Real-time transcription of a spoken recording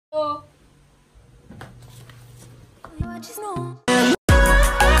Hello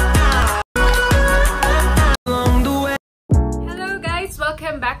guys!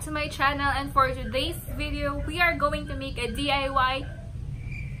 Welcome back to my channel, and for today's video, we are going to make a DIY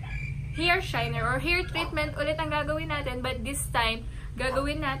hair shiner or hair treatment ulit ang gagawin natin, but this time,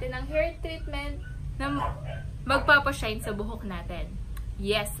 gagawin natin ang hair treatment na magpapashine sa buhok natin.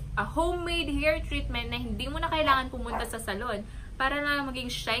 Yes, a homemade hair treatment na hindi mo na kailangan pumunta sa salon para na maging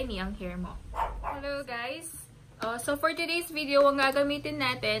shiny ang hair mo. Hello guys! So for today's video, ang gagamitin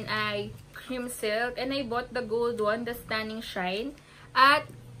natin ay cream silk, and I bought the gold one, the Stunning Shine, at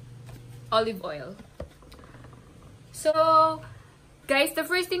olive oil. So guys, the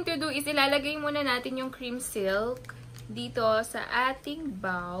first thing to do is ilalagay muna natin yung cream silk dito sa ating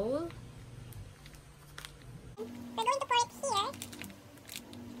bowl. We're going to pour it here.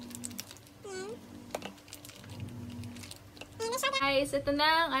 Guys, ito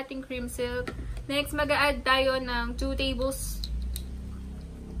na ang ating cream silk. Next, mag-a-add tayo ng 2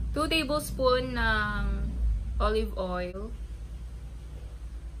 tablespoon ng olive oil.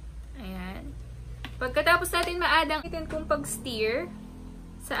 Ayan. Pagkatapos natin ma-add ang itin kung pag-stir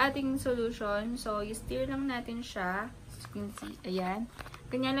sa ating solution. So, i-stir lang natin siya. As you can see, ayan.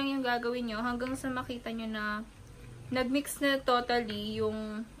 Ganyan lang yung gagawin nyo hanggang sa makita nyo na nag-mix na totally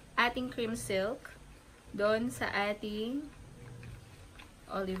yung ating cream silk doon sa ating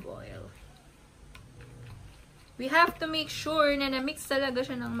olive oil. We have to make sure na na-mix talaga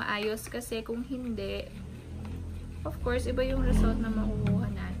siya ng maayos, kasi kung hindi, of course, iba yung result na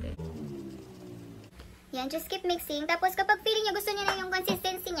makukuha natin. Yan, just keep mixing. Tapos kapag feeling nyo gusto nyo na yung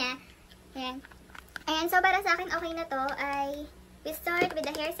consistency niya, ayan. Ayan, so para sa akin okay na to, ay we start with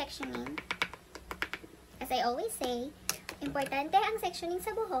the hair sectioning. As I always say, importante ang sectioning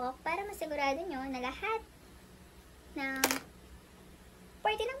sa buhok para masigurado nyo na lahat ng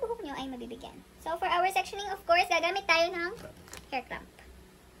parte ng buhok nyo ay mabibigyan. So, for our sectioning, of course, gagamit tayo ng hair clamp.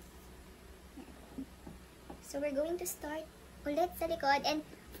 So, we're going to start ulit sa likod. And,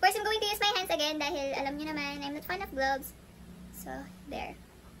 of course, I'm going to use my hands again dahil alam nyo naman, I'm not fan of gloves. So, there.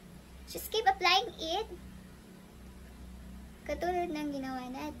 Just keep applying it. Katulad ng ginawa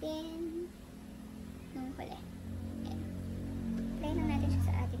natin nung huli. Ayan. Apply lang natin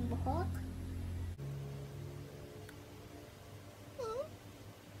siya sa ating buhok.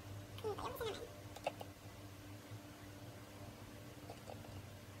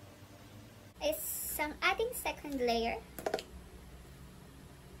 Is ang ating second layer.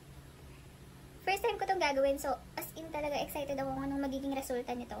 First time ko itong gagawin, so as in talaga excited ako kung anong magiging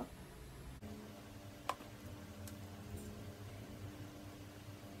resulta nito.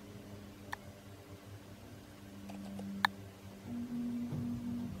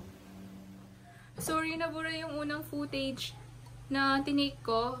 Sorry, nabura yung unang footage na tinake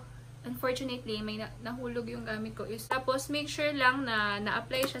ko. Unfortunately, may nahulog yung gamit ko. Tapos, make sure lang na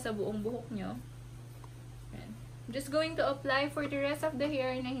na-apply siya sa buong buhok nyo. Ayan. I'm just going to apply for the rest of the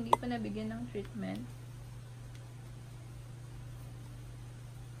hair na hindi pa nabigyan ng treatment.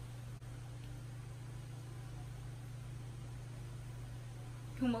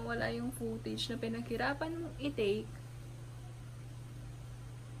 Kung mawala yung footage na pinaghirapan mong i-take.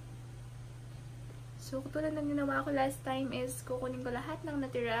 So, katulad ng ginawa ko last time is kukunin ko lahat ng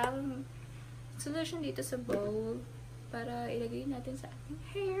natural solution dito sa bowl para ilagay natin sa ating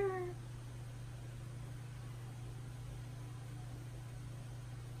hair.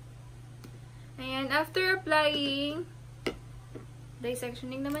 Ayan, after applying,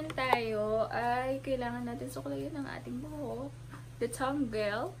 dissectioning naman tayo, ay kailangan natin suklayin ang ating buhok.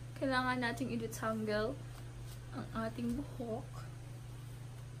 Detangle. Kailangan natin i-detangle ang ating buhok.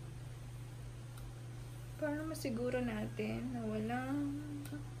 Para masiguro natin na walang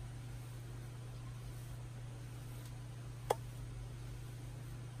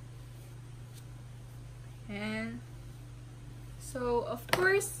and so of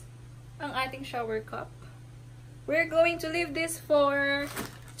course ang ating shower cup, we're going to leave this for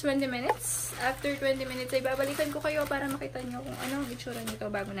 20 minutes. After 20 minutes ay babalikan ko kayo para makita nyo kung anong itsura nito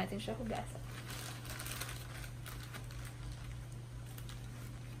bago natin siya hugasan.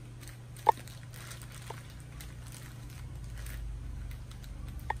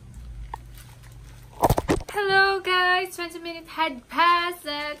 Hello guys! 20 minutes had passed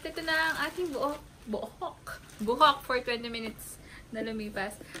at ito na ang ating buhok for 20 minutes na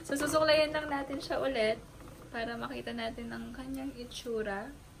lumipas. So, susuklayan lang natin siya ulit para makita natin ang kanyang itsura.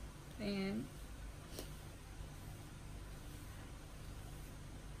 Ayan.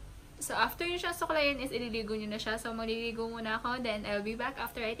 So, after nyo siya suklayin is ililigo nyo na siya. So, maliligo muna ako. Then, I'll be back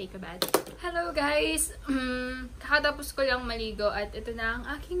after I take a bath. Hello guys! Kakatapos ko lang maligo at ito na ang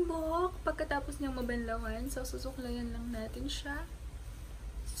aking buhok pagkatapos niyang mabanlawan. So, susuklayan lang natin siya.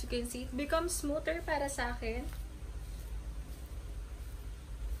 As you can see, it becomes smoother para sa akin.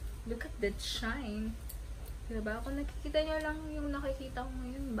 Look at that shine. Diba? Kung nakikita nyo lang yung nakikita ko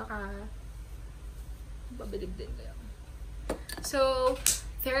ngayon, baka babalik din kayo. So,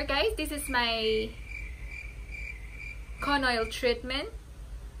 there guys, this is my ConOil treatment.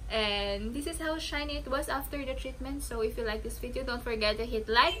 And this is how shiny it was after the treatment. So, if you like this video, don't forget to hit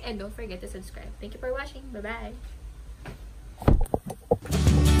like and don't forget to subscribe. Thank you for watching. Bye-bye!